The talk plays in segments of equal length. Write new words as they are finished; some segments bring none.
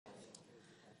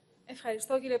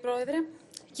Ευχαριστώ, κύριε Πρόεδρε.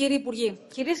 Κύριοι Υπουργοί,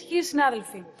 κυρίες και κύριοι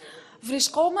συνάδελφοι,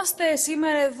 βρισκόμαστε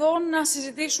σήμερα εδώ να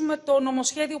συζητήσουμε το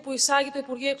νομοσχέδιο που εισάγει το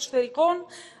Υπουργείο Εξωτερικών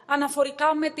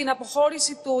αναφορικά με την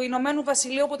αποχώρηση του Ηνωμένου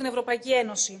Βασιλείου από την Ευρωπαϊκή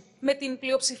Ένωση, με την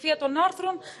πλειοψηφία των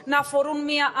άρθρων να αφορούν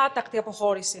μία άτακτη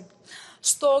αποχώρηση.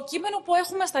 Στο κείμενο που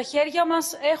έχουμε στα χέρια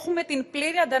μας έχουμε την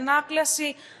πλήρη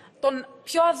αντανάκλαση των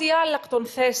πιο αδιάλακτων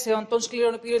θέσεων των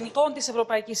σκληροπυρηνικών της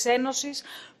Ευρωπαϊκής Ένωσης,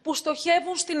 που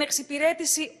στοχεύουν στην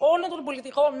εξυπηρέτηση όλων των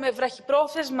πολιτικών με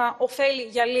βραχυπρόθεσμα ωφέλη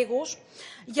για λίγους,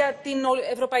 για την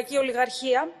ευρωπαϊκή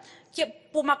ολιγαρχία και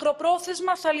που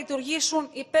μακροπρόθεσμα θα λειτουργήσουν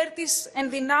υπέρ της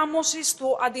ενδυνάμωσης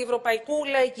του αντιευρωπαϊκού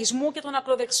λαϊκισμού και των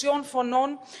ακροδεξιών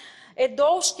φωνών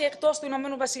εντός και εκτός του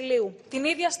Ηνωμένου Βασιλείου. Την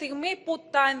ίδια στιγμή που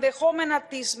τα ενδεχόμενα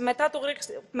της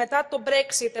μετά το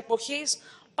Brexit εποχής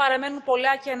παραμένουν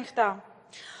πολλά και ανοιχτά.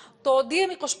 Το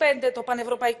DiEM25, το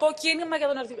Πανευρωπαϊκό Κίνημα για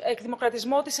τον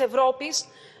Εκδημοκρατισμό της Ευρώπης,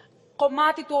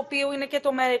 κομμάτι του οποίου είναι και το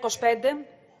MeRA25,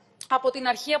 από την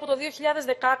αρχή, από το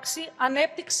 2016,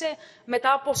 ανέπτυξε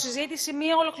μετά από συζήτηση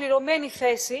μία ολοκληρωμένη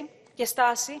θέση και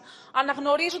στάση,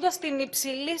 αναγνωρίζοντας την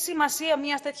υψηλή σημασία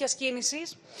μιας τέτοιας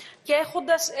κίνησης και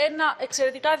έχοντας ένα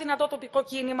εξαιρετικά δυνατό τοπικό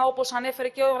κίνημα, όπως ανέφερε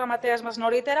και ο γραμματέας μας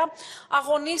νωρίτερα,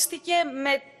 αγωνίστηκε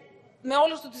με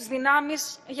όλες τις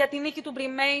δυνάμεις για την νίκη του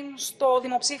Remain στο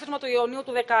δημοψήφισμα του Ιουνίου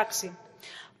του 2016.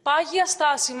 Πάγια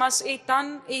στάση μας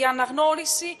ήταν η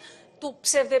αναγνώριση του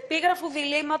ψευδεπίγραφου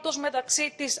διλήμματος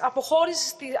μεταξύ της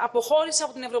αποχώρησης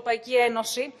από την Ευρωπαϊκή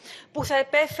Ένωση, που θα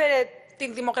επέφερε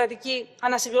την δημοκρατική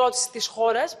ανασυγκρότηση της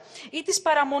χώρας, ή της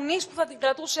παραμονής που θα την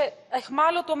κρατούσε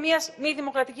αιχμάλωτο μιας μη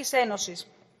δημοκρατικής ένωσης.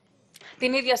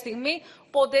 Την ίδια στιγμή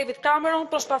που ο David Cameron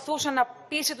προσπαθούσε να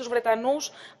πείσει τους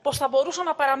Βρετανούς πως θα μπορούσαν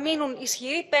να παραμείνουν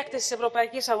ισχυροί παίκτες της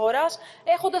ευρωπαϊκής αγοράς,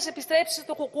 έχοντας επιστρέψει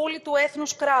στο κουκούλι του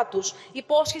έθνους κράτους,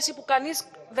 υπόσχεση που κανείς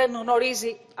δεν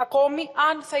γνωρίζει ακόμη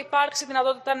αν θα υπάρξει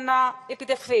δυνατότητα να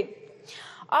επιτευχθεί.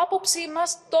 Άποψή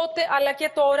μας τότε αλλά και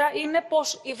τώρα είναι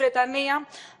πως η Βρετανία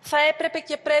θα έπρεπε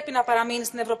και πρέπει να παραμείνει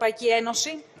στην Ευρωπαϊκή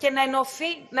Ένωση και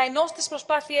να ενώσει τις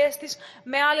προσπάθειές της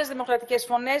με άλλες δημοκρατικές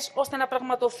φωνές, ώστε να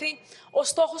πραγματοθεί ο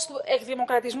στόχος του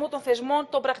εκδημοκρατισμού των θεσμών,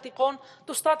 των πρακτικών,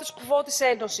 του status quo της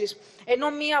Ένωσης. Ενώ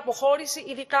μία αποχώρηση,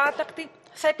 ειδικά άτακτη,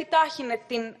 θα επιτάχυνε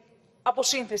την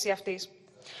αποσύνθεση αυτής.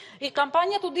 Η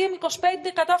καμπάνια του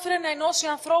DiEM25 κατάφερε να ενώσει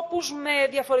ανθρώπους με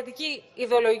διαφορετική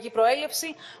ιδεολογική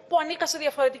προέλευση, που ανήκαν σε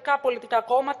διαφορετικά πολιτικά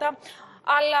κόμματα,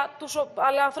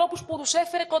 αλλά ανθρώπους που τους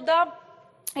έφερε κοντά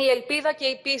η ελπίδα και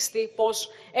η πίστη πως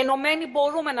ενωμένοι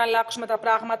μπορούμε να αλλάξουμε τα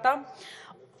πράγματα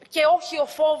και όχι ο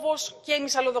φόβος και η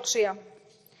μυσαλλοδοξία.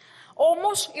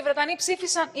 Όμως, οι Βρετανοί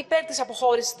ψήφισαν υπέρ της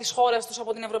αποχώρησης της χώρας τους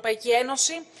από την Ευρωπαϊκή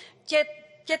Ένωση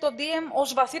και το DiEM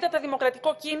ως βαθύτατα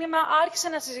δημοκρατικό κίνημα άρχισε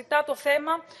να συζητά το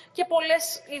θέμα και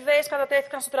πολλές ιδέες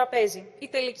κατατέθηκαν στο τραπέζι. Η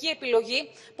τελική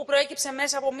επιλογή, που προέκυψε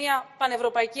μέσα από μια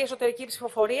πανευρωπαϊκή εσωτερική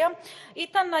ψηφοφορία,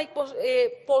 ήταν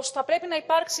πως θα πρέπει να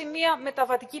υπάρξει μια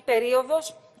μεταβατική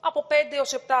περίοδος από 5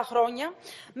 έως 7 χρόνια,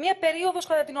 μια περίοδος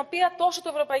κατά την οποία τόσο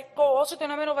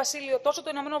το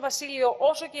Ηνωμένο Βασίλειο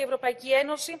όσο και η Ευρωπαϊκή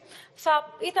Ένωση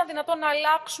θα ήταν δυνατόν να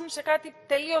αλλάξουν σε κάτι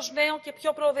τελείως νέο και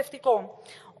πιο προοδευτικό.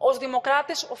 Ως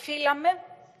δημοκράτες οφείλαμε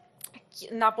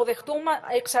να αποδεχτούμε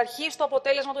εξ αρχής το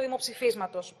αποτέλεσμα του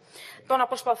δημοψηφίσματος. Το να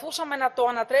προσπαθούσαμε να το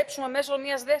ανατρέψουμε μέσω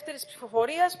μιας δεύτερης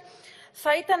ψηφοφορίας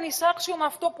θα ήταν εισάξιο με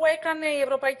αυτό που έκανε η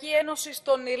Ευρωπαϊκή Ένωση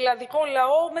στον Ιρλανδικό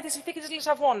λαό με τη συνθήκη της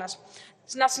Λισαβόνας.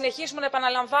 Να συνεχίσουμε να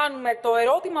επαναλαμβάνουμε το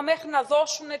ερώτημα μέχρι να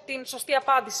δώσουν την σωστή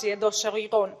απάντηση εντός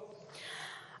εισαγωγικών.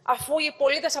 Αφού οι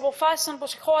πολίτες αποφάσισαν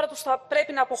πως η χώρα τους θα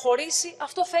πρέπει να αποχωρήσει,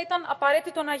 αυτό θα ήταν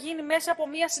απαραίτητο να γίνει μέσα από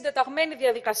μια συντεταγμένη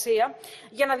διαδικασία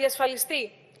για να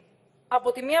διασφαλιστεί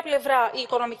από τη μία πλευρά η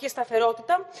οικονομική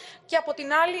σταθερότητα και από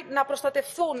την άλλη να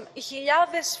προστατευθούν οι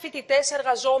χιλιάδες φοιτητές,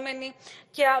 εργαζόμενοι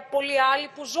και πολλοί άλλοι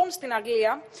που ζουν στην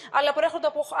Αγγλία, αλλά προέρχονται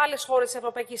από άλλες χώρες της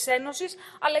Ευρωπαϊκής Ένωσης,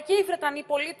 αλλά και οι Βρετανοί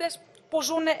πολίτες που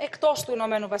ζουν εκτός του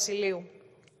Ηνωμένου Βασιλείου.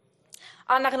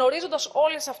 Αναγνωρίζοντας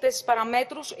όλες αυτές τις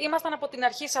παραμέτρους, ήμασταν από την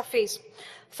αρχή σαφείς.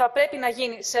 Θα πρέπει να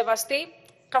γίνει σεβαστή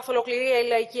καθ' ολοκληρή η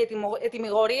λαϊκή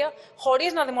ετυμηγορία,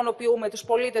 χωρίς να δαιμονοποιούμε τους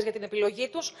πολίτες για την επιλογή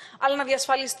τους, αλλά να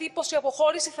διασφαλιστεί πως η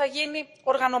αποχώρηση θα γίνει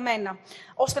οργανωμένα,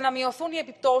 ώστε να μειωθούν οι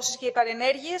επιπτώσεις και οι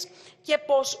παρενέργειες και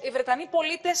πως οι Βρετανοί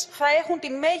πολίτες θα έχουν τη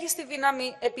μέγιστη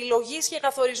δύναμη επιλογής και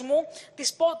καθορισμού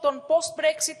των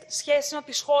post-Brexit σχέσεων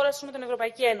της χώρας τους με την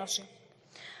Ευρωπαϊκή Ένωση.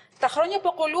 Τα χρόνια που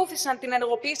ακολούθησαν την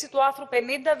ενεργοποίηση του άρθρου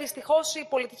 50, δυστυχώς η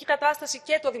πολιτική κατάσταση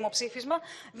και το δημοψήφισμα,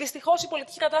 δυστυχώς η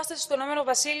πολιτική κατάσταση στο Ηνωμένο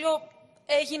Βασίλειο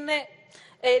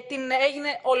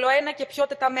έγινε ολοένα και πιο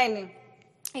τεταμένη.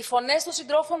 Οι φωνές των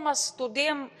συντρόφων μας του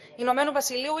DiEM Ηνωμένου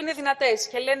Βασιλείου είναι δυνατές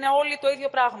και λένε όλοι το ίδιο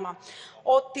πράγμα.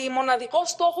 ότι μοναδικός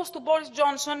στόχος του Μπόρις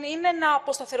Τζόνσον είναι να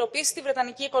αποσταθεροποιήσει τη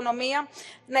βρετανική οικονομία,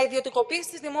 να ιδιωτικοποιήσει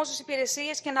τις δημόσιες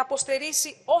υπηρεσίες και να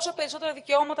αποστερήσει όσο περισσότερα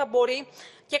δικαιώματα μπορεί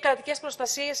και κρατικές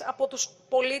προστασίες από τους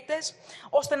πολίτες,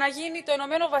 ώστε να γίνει το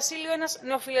Ηνωμένο Βασίλειο ένας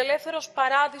νεοφιλελεύθερος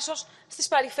παράδεισος στις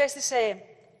παρυφές της ΕΕ.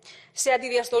 Σε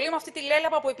αντιδιαστολή με αυτή τη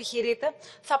λέλαπα που επιχειρείται,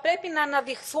 θα πρέπει να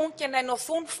αναδειχθούν και να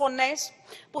ενωθούν φωνές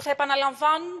που θα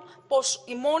επαναλαμβάνουν πως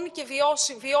η μόνη και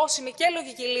βιώσιμη και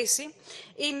λογική λύση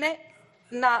είναι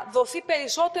να δοθεί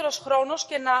περισσότερος χρόνος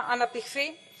και να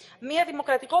αναπτυχθεί μια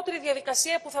δημοκρατικότερη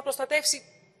διαδικασία που θα προστατεύσει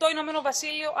το Ηνωμένο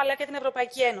Βασίλειο αλλά και την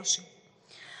Ευρωπαϊκή Ένωση.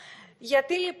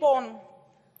 Γιατί λοιπόν,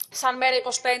 σαν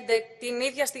MeRA25, την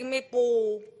ίδια στιγμή που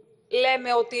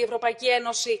λέμε ότι η Ευρωπαϊκή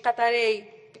Ένωση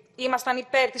καταρρέει, ήμασταν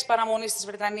υπέρ της παραμονής της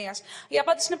Βρετανίας? Η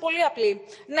απάντηση είναι πολύ απλή.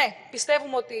 Ναι,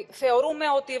 θεωρούμε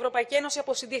ότι η Ευρωπαϊκή Ένωση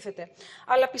αποσυντίθεται.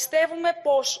 Αλλά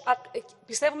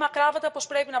πιστεύουμε ακράδαντα πως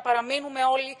πρέπει να παραμείνουμε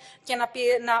όλοι και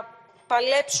να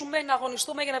παλέψουμε, να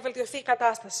αγωνιστούμε για να βελτιωθεί η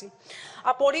κατάσταση.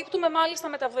 Απορρίπτουμε μάλιστα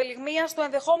με τα ευελιγμία στο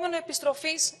ενδεχόμενο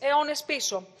επιστροφής αιώνες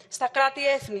πίσω, στα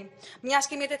κράτη-έθνη. Μιας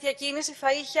και μια τέτοια κίνηση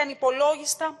θα είχε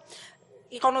ανυπολόγιστα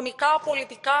οικονομικά,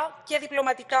 πολιτικά και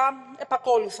διπλωματικά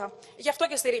επακόλουθα. Γι' αυτό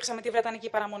και στηρίξαμε τη Βρετανική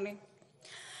παραμονή.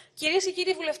 Κυρίες και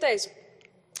κύριοι βουλευτές,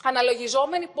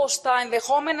 αναλογιζόμενοι πως τα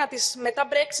ενδεχόμενα της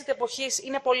μετά-Brexit εποχής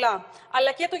είναι πολλά,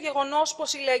 αλλά και το γεγονός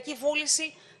πως η λαϊκή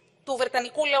βούληση του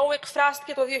Βρετανικού λαού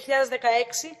εκφράστηκε το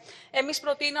 2016, εμείς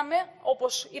προτείναμε,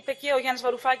 όπως είπε και ο Γιάννης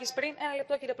Βαρουφάκης πριν, ένα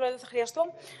λεπτό κύριε Πρόεδρε, θα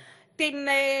χρειαστώ, την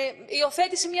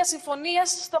υιοθέτηση μιας συμφωνίας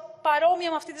στα παρόμοια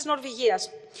με αυτή της Νορβηγίας,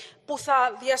 που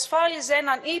θα διασφάλιζε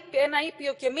ένα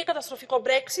ήπιο και μη καταστροφικό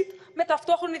Brexit, με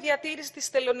ταυτόχρονη διατήρηση της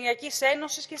Τελωνειακής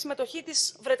Ένωσης και συμμετοχή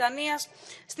της Βρετανίας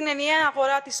στην ενιαία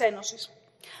αγορά της Ένωσης.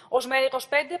 Ως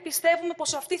MeRA25 πιστεύουμε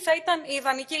πως αυτή θα ήταν η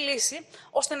ιδανική λύση,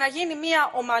 ώστε να γίνει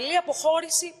μια ομαλή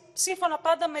αποχώρηση, σύμφωνα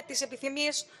πάντα με τις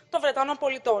επιθυμίες των Βρετανών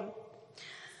πολιτών.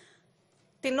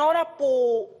 Την ώρα που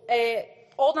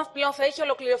όταν πλέον θα έχει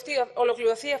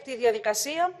ολοκληρωθεί αυτή η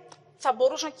διαδικασία, θα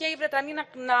μπορούσαν και οι Βρετανοί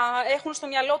να έχουν στο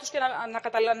μυαλό τους και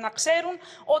να ξέρουν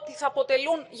ότι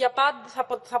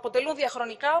θα αποτελούν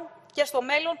διαχρονικά και στο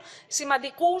μέλλον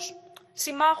σημαντικούς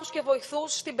συμμάχους και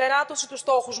βοηθούς στην περάτωση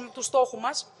του στόχου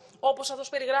μας, όπως αυτός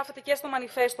περιγράφεται και στο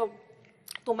μανιφέστο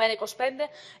του MeRA25,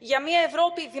 για μια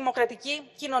Ευρώπη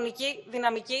δημοκρατική, κοινωνική,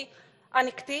 δυναμική,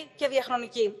 ανοιχτή και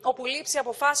διαχρονική, όπου η λήψη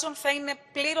αποφάσεων θα είναι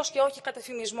πλήρως και όχι κατ'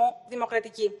 εφημισμό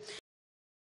δημοκρατική.